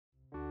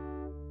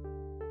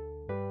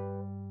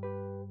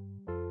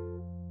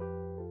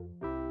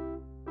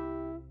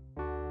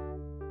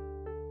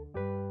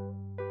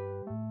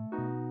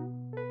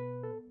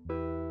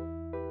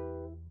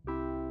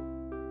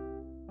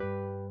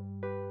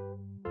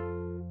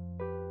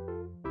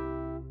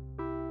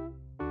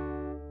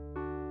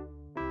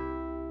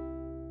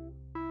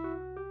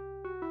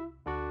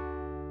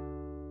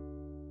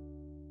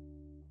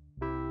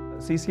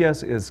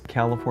CCS is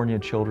California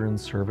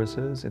Children's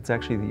Services. It's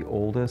actually the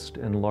oldest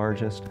and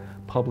largest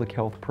public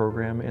health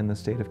program in the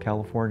state of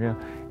California,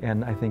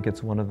 and I think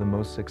it's one of the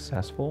most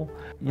successful.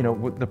 You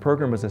know, the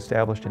program was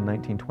established in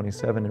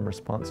 1927 in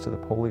response to the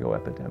polio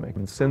epidemic,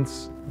 and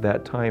since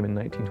that time in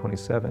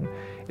 1927,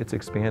 it's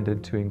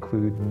expanded to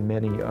include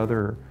many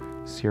other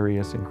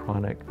serious and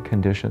chronic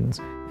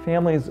conditions.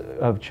 Families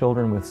of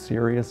children with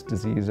serious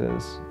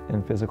diseases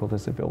and physical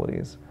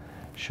disabilities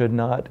should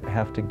not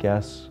have to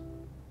guess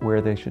where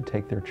they should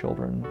take their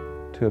children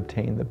to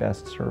obtain the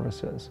best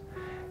services.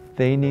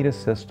 They need a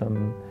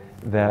system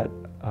that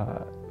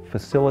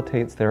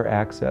facilitates their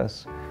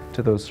access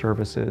to those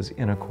services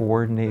in a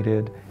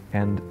coordinated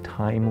and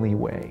timely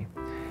way.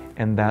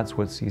 And that's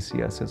what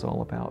CCS is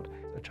all about.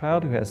 A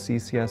child who has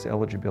CCS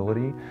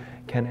eligibility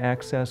can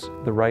access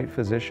the right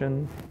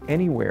physician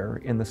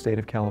anywhere in the state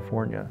of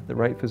California. The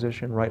right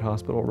physician, right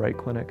hospital, right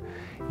clinic.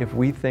 If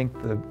we think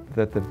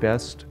that the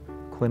best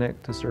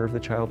clinic to serve the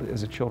child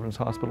is at Children's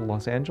Hospital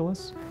Los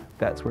Angeles,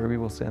 that's where we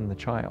will send the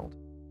child.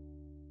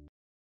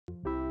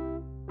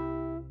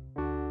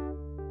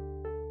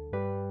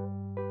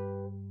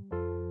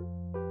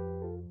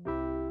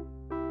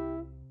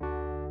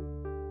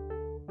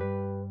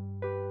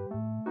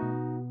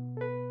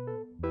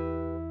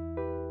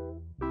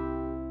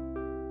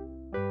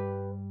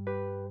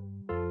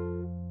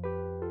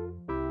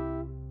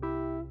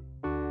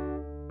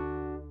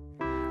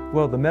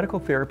 Well, the medical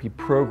therapy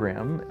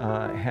program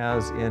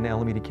has in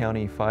Alameda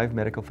County 5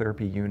 medical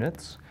therapy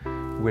units,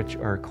 which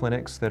are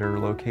clinics that are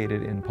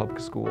located in public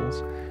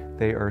schools.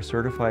 They are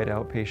certified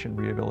outpatient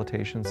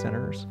rehabilitation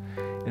centers,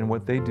 and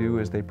what they do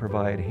is they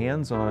provide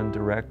hands-on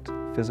direct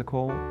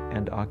physical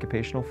and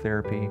occupational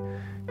therapy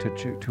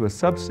to a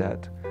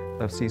subset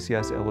of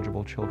CCS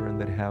eligible children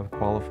that have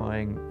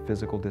qualifying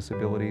physical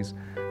disabilities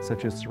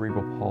such as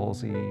cerebral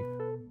palsy,